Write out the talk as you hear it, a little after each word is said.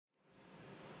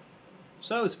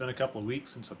So it's been a couple of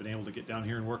weeks since I've been able to get down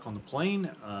here and work on the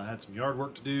plane. I had some yard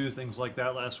work to do, things like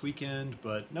that last weekend,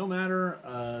 but no matter.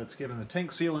 It's given the tank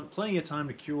sealant plenty of time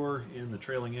to cure in the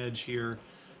trailing edge here,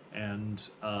 and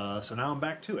so now I'm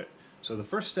back to it. So the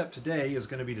first step today is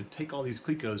going to be to take all these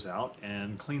clecos out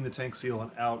and clean the tank sealant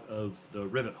out of the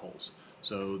rivet holes.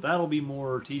 So that'll be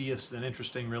more tedious than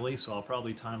interesting really, so I'll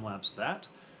probably time-lapse that.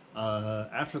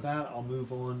 After that, I'll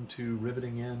move on to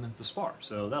riveting in the spar,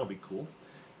 so that'll be cool.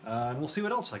 And we'll see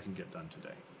what else I can get done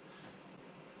today.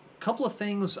 A couple of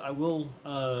things I will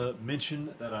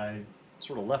mention that I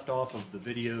sort of left off of the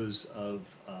videos of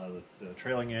the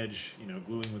trailing edge, you know,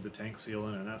 gluing with the tank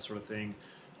sealant and that sort of thing,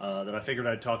 that I figured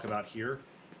I'd talk about here.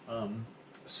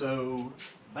 So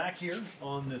back here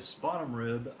on this bottom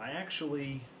rib, I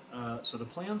actually, so the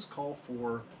plans call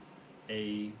for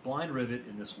a blind rivet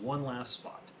in this one last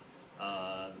spot.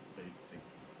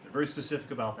 They're very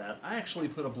specific about that. I actually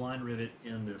put a blind rivet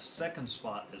in this second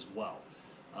spot as well.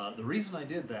 The reason I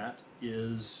did that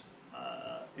is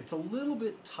it's a little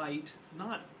bit tight.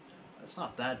 It's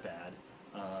not that bad,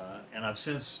 and I've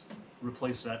since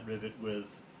replaced that rivet with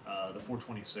the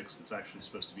 426 that's actually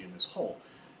supposed to be in this hole.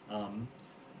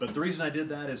 But the reason I did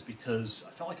that is because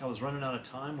I felt like I was running out of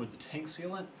time with the tank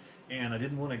sealant, and I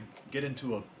didn't want to get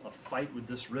into a fight with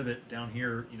this rivet down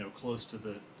here, you know, close to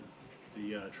the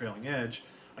trailing edge.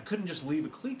 I couldn't just leave a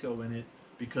cleco in it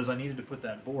because I needed to put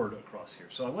that board across here.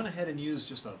 So I went ahead and used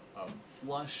just a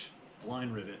flush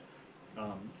blind rivet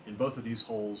in both of these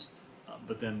holes.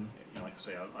 But then, you know, like I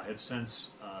say, I have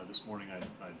since this morning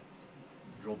I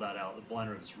drilled that out. The blind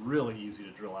rivet is really easy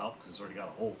to drill out because it's already got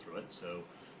a hole through it. So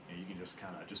you know, you can just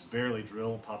kind of just barely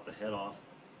drill, pop the head off.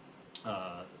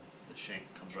 The shank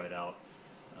comes right out.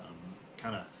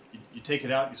 You take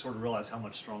it out, you sort of realize how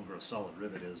much stronger a solid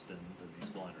rivet is than these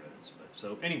blind rivets. But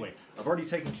so anyway, I've already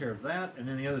taken care of that. And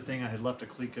then the other thing, I had left a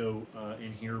cleco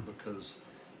in here because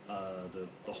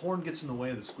the horn gets in the way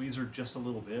of the squeezer just a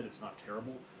little bit. It's not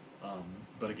terrible,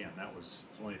 but again, that was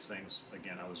one of these things.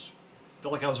 Again,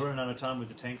 felt like I was running out of time with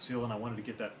the tank seal, and I wanted to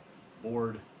get that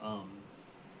board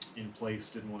in place.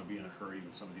 Didn't want to be in a hurry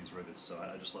with some of these rivets, so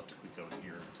I just left a cleco in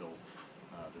here until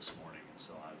this morning.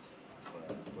 So I've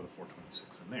put a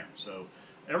 426 in there. So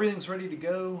everything's ready to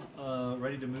go,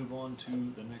 ready to move on to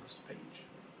the next page.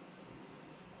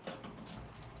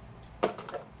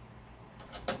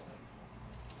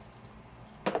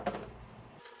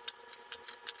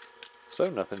 So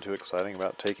nothing too exciting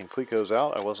about taking clecos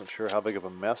out. I wasn't sure how big of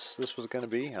a mess this was going to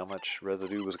be, how much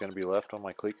residue was going to be left on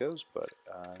my clecos, but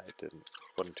it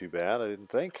wasn't too bad, I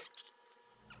didn't think.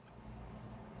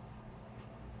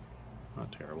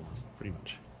 Not terrible, pretty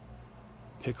much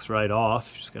picks right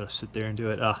off. Just got to sit there and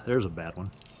do it. Ah, there's a bad one.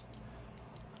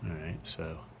 Alright,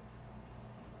 so.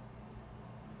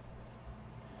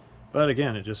 But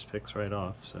again, it just picks right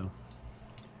off, so.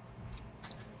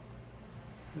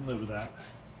 We can live with that.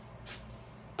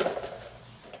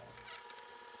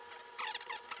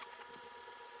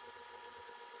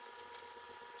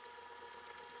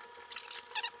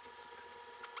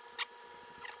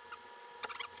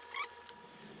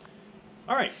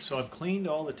 Alright, so I've cleaned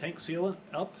all the tank sealant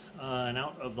up and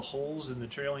out of the holes in the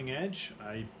trailing edge.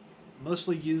 I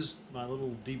mostly used my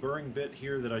little deburring bit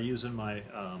here that I use in my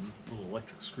little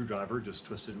electric screwdriver, just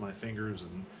twisted in my fingers,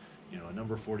 and you know, a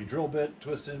number 40 drill bit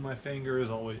twisted in my fingers.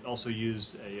 Also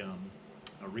used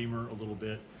a reamer a little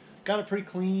bit. Got it pretty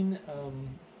clean.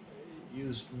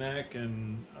 Used mech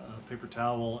and paper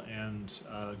towel and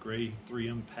gray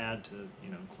 3M pad to,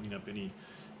 you know, clean up any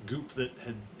goop that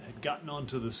had gotten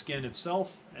onto the skin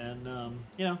itself, and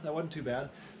you know, that wasn't too bad.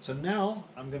 So now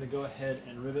I'm going to go ahead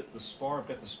and rivet the spar. I've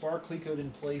got the spar clecoed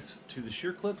in place to the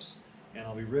shear clips, and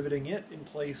I'll be riveting it in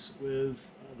place with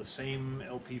the same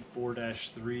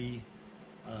LP4-3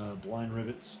 blind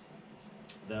rivets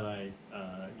that I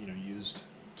you know, used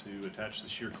to attach the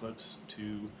shear clips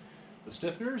to the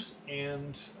stiffeners.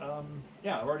 And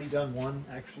yeah, I've already done one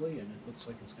actually, and it looks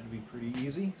like it's going to be pretty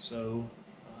easy, so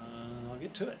I'll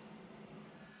get to it.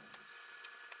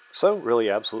 So really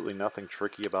absolutely nothing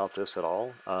tricky about this at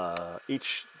all.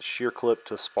 Each shear clip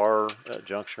to spar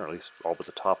junction, or at least all but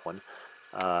the top one,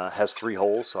 has 3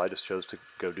 holes, so I just chose to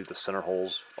go do the center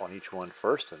holes on each one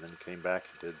first, and then came back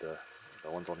and did the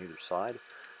ones on either side.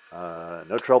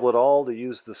 No trouble at all to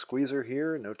use the squeezer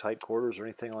here, no tight quarters or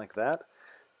anything like that.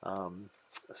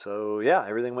 So yeah,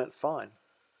 everything went fine.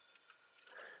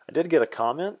 I did get a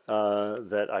comment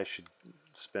that I should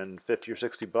spend 50 or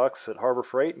 60 bucks at Harbor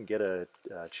Freight and get a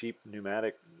cheap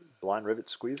pneumatic blind rivet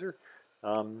squeezer.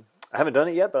 I haven't done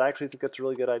it yet, but I actually think that's a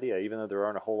really good idea. Even though there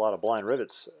aren't a whole lot of blind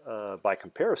rivets by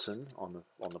comparison on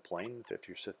the plane,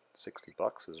 50 or 60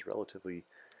 bucks is relatively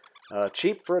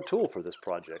cheap for a tool for this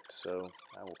project, so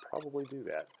I will probably do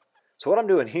that. So what I'm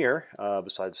doing here,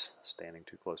 besides standing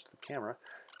too close to the camera,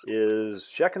 is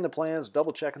checking the plans,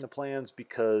 double checking the plans,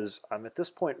 because I'm at this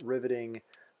point riveting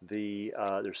the,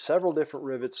 there's several different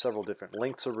rivets, several different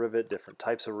lengths of rivet, different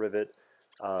types of rivet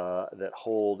that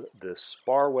hold this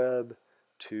spar web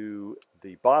to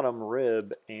the bottom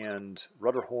rib and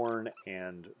rudder horn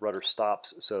and rudder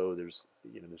stops. So there's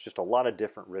just a lot of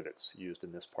different rivets used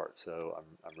in this part. So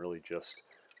I'm really just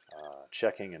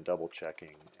checking and double checking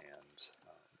and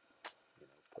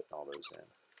putting all those in.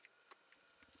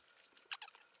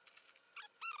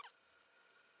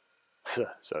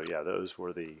 So yeah, those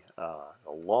were the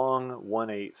long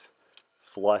 1/8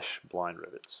 flush blind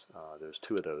rivets. There's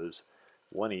 2 of those,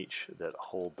 one each, that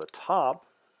hold the top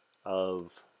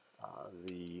of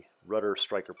the rudder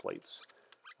striker plates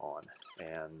on,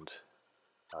 and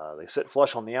they sit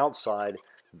flush on the outside,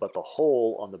 but the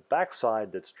hole on the back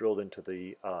side that's drilled into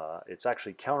the it's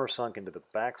actually countersunk into the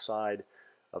back side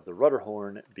of the rudder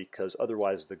horn, because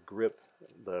otherwise the grip,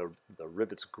 the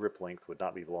rivet's grip length would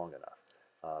not be long enough.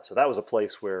 So that was a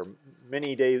place where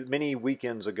many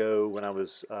weekends ago, when I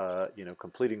was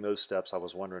completing those steps, I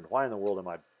was wondering, why in the world am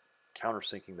I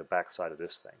countersinking the back side of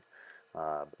this thing?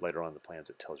 But later on in the plans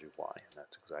it tells you why, and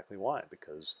that's exactly why,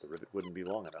 because the rivet wouldn't be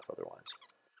long enough otherwise.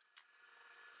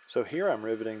 So here I'm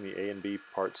riveting the A and B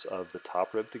parts of the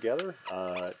top rib together.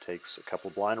 It takes a couple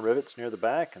blind rivets near the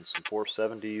back and some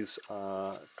 470s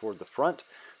toward the front.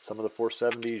 Some of the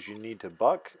 470s you need to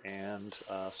buck, and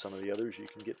some of the others you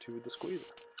can get to with the squeezer.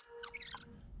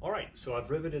 Alright, so I've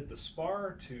riveted the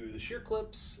spar to the shear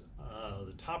clips,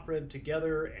 the top rib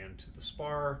together and to the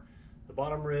spar, the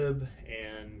bottom rib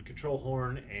and control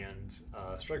horn and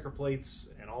striker plates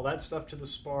and all that stuff to the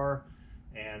spar.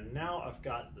 And now I've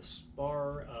got the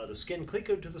spar, the skin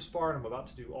clecoed to the spar, and I'm about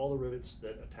to do all the rivets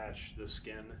that attach the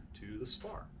skin to the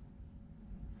spar.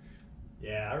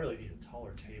 Yeah, I really need a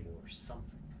taller table or something.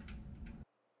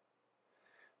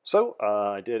 So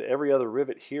I did every other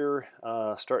rivet here,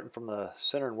 starting from the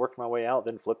center and working my way out,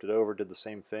 then flipped it over, did the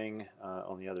same thing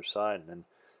on the other side, and then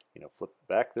flipped it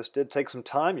back. This did take some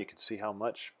time. You can see how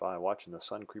much by watching the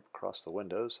sun creep across the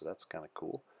windows, so that's kind of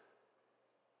cool.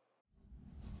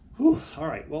 Whew, all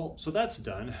right, well, so that's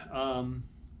done.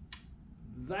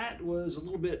 That was a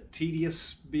little bit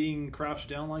tedious being crouched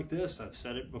down like this. I've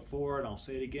said it before and I'll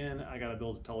say it again. I gotta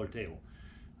build a taller table.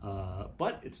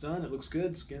 But it's done, it looks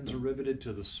good. Skins are riveted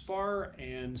to the spar,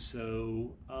 and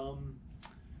so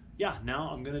yeah, now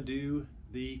I'm gonna do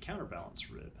the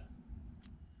counterbalance rib.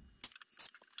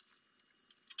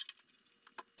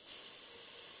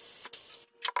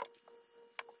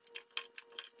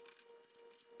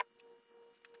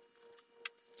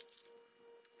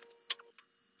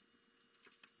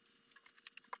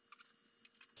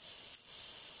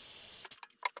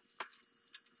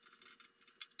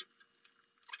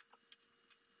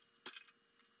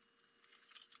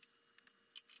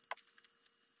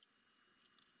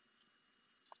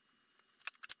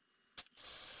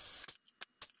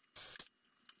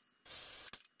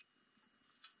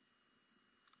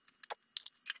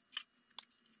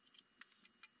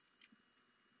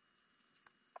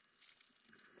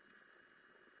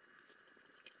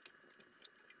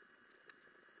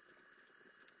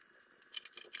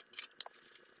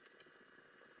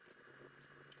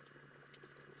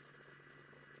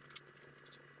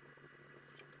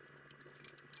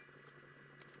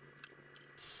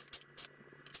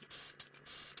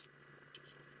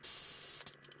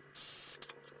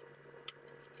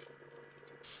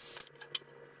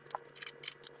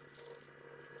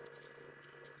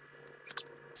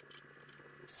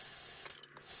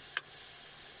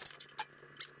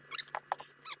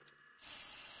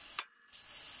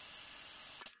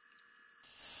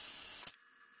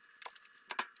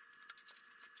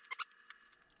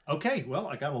 Okay, well,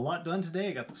 I got a lot done today.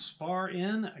 I got the spar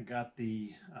in, I got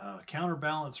the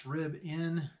counterbalance rib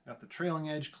in, got the trailing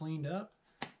edge cleaned up.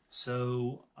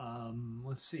 So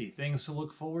let's see, things to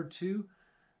look forward to.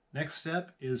 Next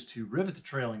step is to rivet the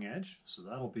trailing edge, so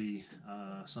that'll be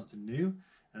something new.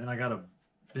 And then I got to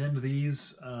bend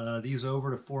these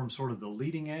over to form sort of the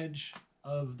leading edge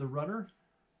of the rudder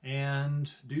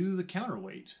and do the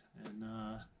counterweight.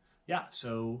 And yeah,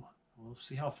 so we'll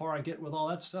see how far I get with all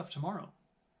that stuff tomorrow.